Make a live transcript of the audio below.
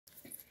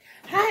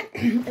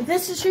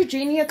This is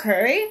Eugenia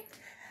Curry.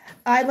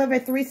 I live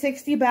at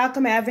 360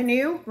 Balcom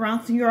Avenue,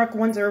 Bronx, New York,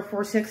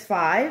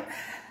 10465.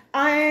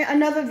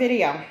 Another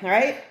video,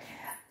 right?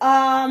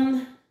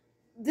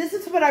 This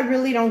is what I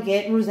really don't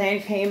get.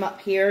 Roseanne came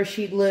up here.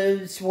 She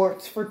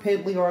works for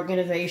Pibly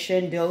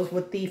organization, deals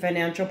with the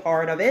financial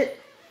part of it.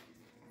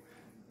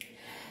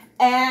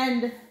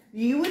 And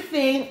you would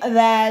think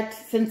that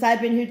since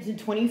I've been here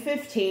since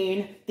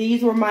 2015,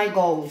 these were my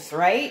goals,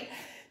 right?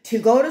 To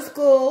go to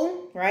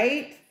school,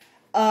 right?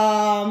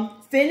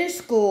 Finish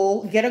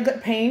school, get a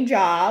good paying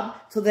job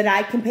so that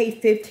I can pay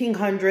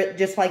 $1,500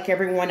 just like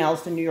everyone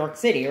else in New York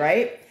City,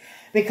 right?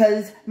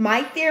 Because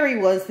my theory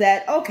was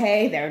that,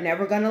 okay, they're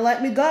never going to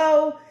let me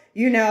go,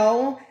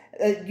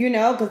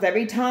 because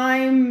every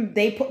time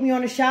they put me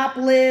on a shop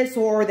list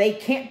or they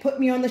can't put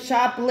me on the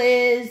shop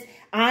list,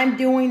 I'm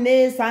doing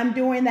this, I'm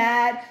doing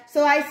that.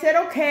 So I said,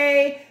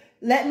 okay,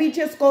 let me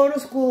just go to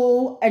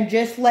school and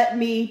just let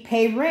me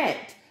pay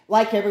rent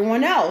like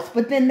everyone else.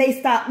 But then they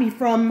stopped me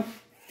from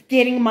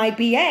getting my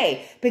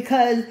BA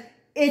because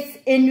it's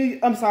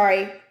in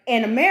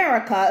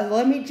America.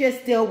 Let me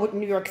just deal with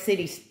New York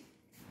City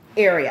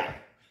area.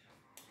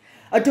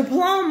 A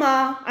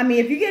diploma, I mean,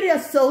 if you get an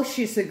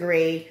associate's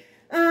degree,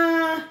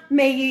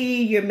 maybe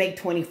you make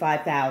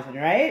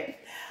 $25,000, right?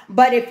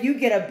 But if you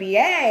get a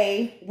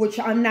BA, which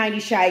I'm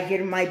 90 shy of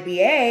getting my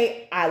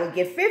BA, I would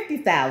get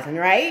 $50,000,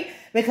 right?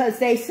 Because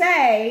they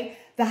say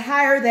the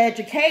higher the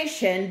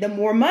education, the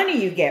more money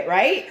you get,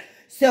 right?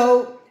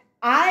 So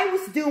I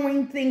was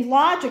doing things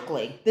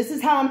logically. This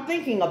is how I'm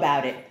thinking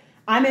about it.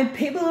 I'm in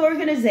Pibly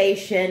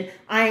organization.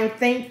 I am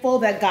thankful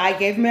that God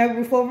gave me a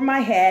roof over my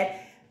head.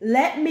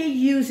 Let me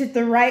use it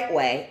the right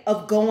way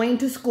of going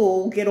to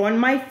school, get on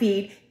my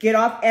feet, get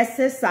off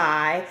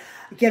SSI,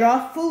 get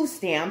off food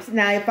stamps.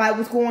 Now, if I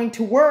was going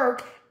to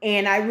work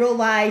and I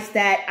realized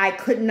that I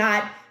could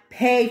not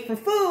pay for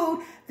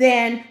food,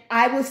 then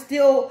I would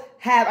still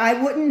I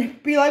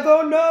wouldn't be like,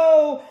 oh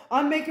no,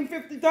 I'm making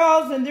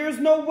 $50,000. There's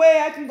no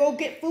way I can go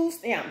get food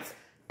stamps.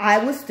 I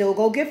would still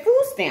go get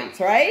food stamps,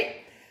 right?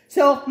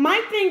 So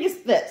my thing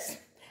is this,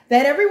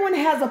 that everyone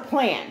has a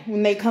plan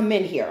when they come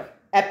in here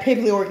at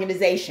Pibly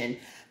organization.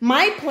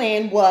 My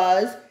plan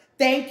was,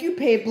 thank you,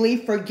 Pibly,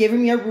 for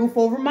giving me a roof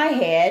over my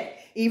head,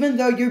 even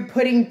though you're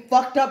putting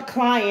fucked up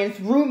clients,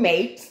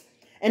 roommates,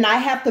 and I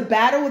have to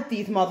battle with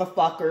these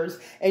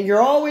motherfuckers, and you're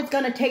always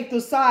going to take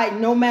the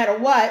side no matter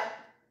what.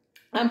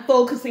 I'm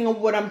focusing on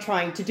what I'm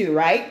trying to do,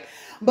 right?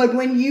 But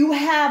when you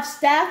have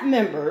staff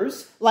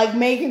members like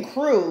Megan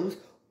Cruz,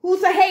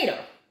 who's a hater,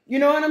 you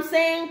know what I'm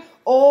saying?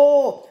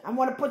 Oh, I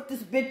want to put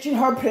this bitch in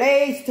her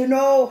place to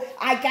know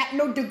I got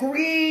no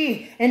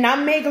degree and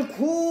I'm Megan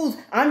Cruz.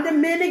 I'm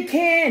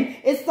Dominican.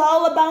 It's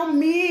all about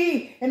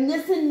me and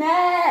this and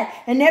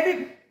that.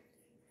 And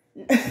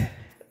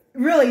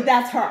really,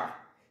 that's her.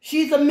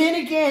 She's a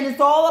Dominican. It's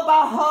all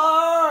about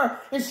her.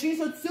 And she's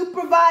a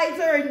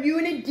supervisor in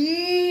Unit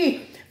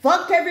D.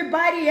 Fuck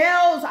everybody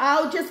else.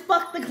 I'll just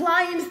fuck the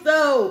clients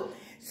though.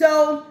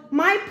 So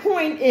my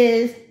point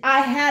is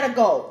I had a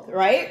goal,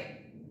 right?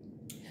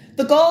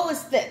 The goal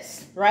is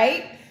this,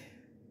 right?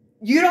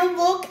 You don't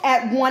look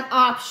at one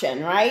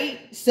option, right?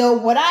 So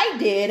what I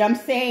did, I'm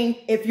saying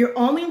if you're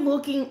only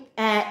looking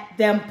at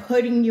them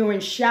putting you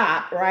in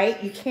shop,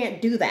 right? You can't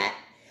do that.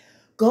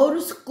 Go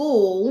to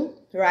school,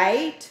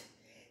 right?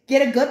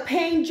 Get a good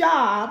paying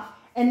job.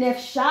 And if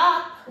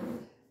shop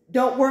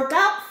don't work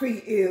out for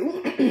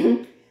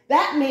you,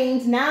 that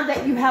means now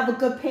that you have a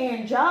good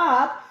paying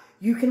job,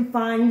 you can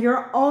find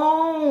your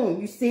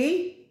own. You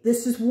see,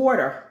 this is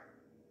water.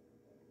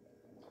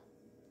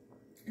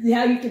 See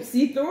how you can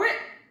see through it?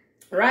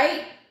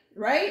 Right?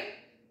 Right?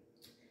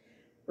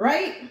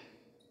 Right?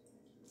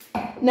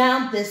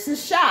 Now, this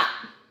is shop.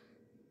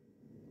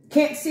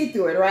 Can't see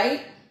through it,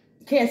 right?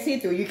 Can't see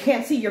through it. You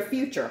can't see your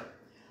future.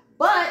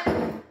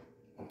 But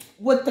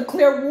with the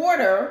clear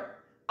water,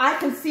 I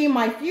can see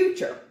my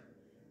future.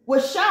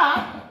 With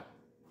shop,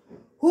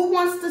 who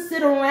wants to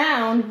sit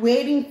around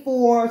waiting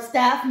for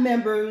staff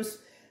members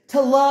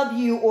to love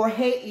you or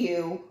hate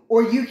you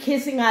or you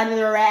kissing out of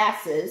their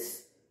asses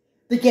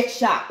to get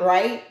shop,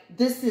 right?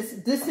 This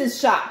is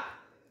shop.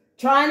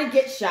 Trying to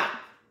get shop,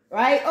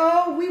 right?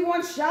 Oh, we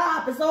want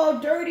shop. It's all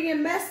dirty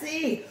and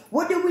messy.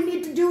 What do we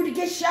need to do to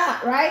get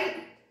shop, right?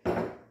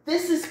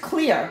 This is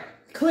clear.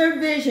 Clear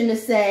vision to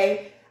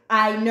say,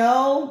 I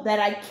know that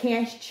I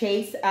can't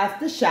chase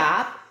after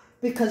shop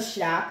because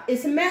shop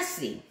is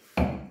messy.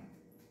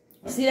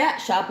 See that?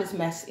 Shop is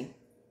messy.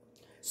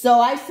 So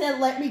I said,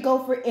 let me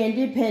go for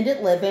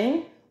independent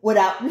living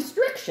without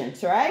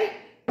restrictions, right?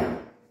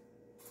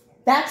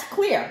 That's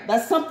clear.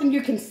 That's something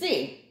you can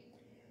see.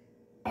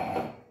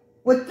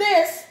 With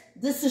this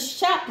is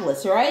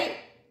shopless, right?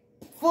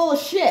 Full of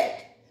shit.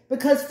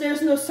 Because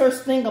there's no such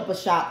thing of a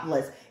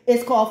shopless.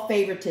 It's called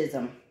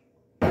favoritism.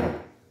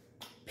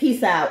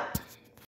 Peace out.